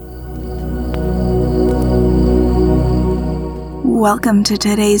Welcome to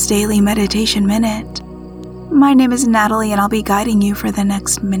today's Daily Meditation Minute. My name is Natalie and I'll be guiding you for the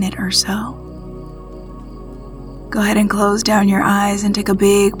next minute or so. Go ahead and close down your eyes and take a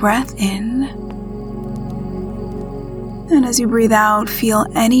big breath in. And as you breathe out, feel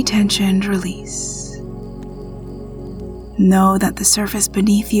any tension release. Know that the surface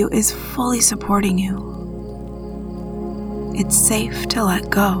beneath you is fully supporting you. It's safe to let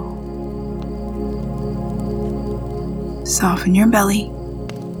go. Soften your belly.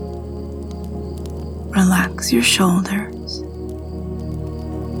 Relax your shoulders.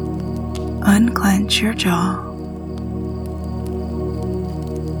 Unclench your jaw.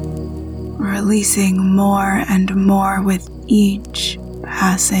 Releasing more and more with each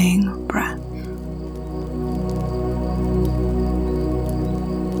passing breath.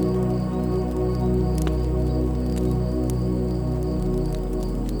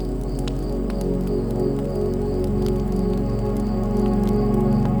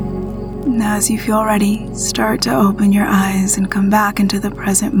 Now, as you feel ready, start to open your eyes and come back into the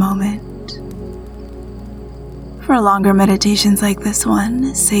present moment. For longer meditations like this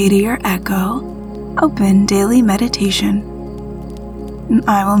one, say to your echo, "Open daily meditation." And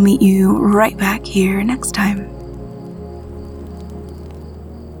I will meet you right back here next time.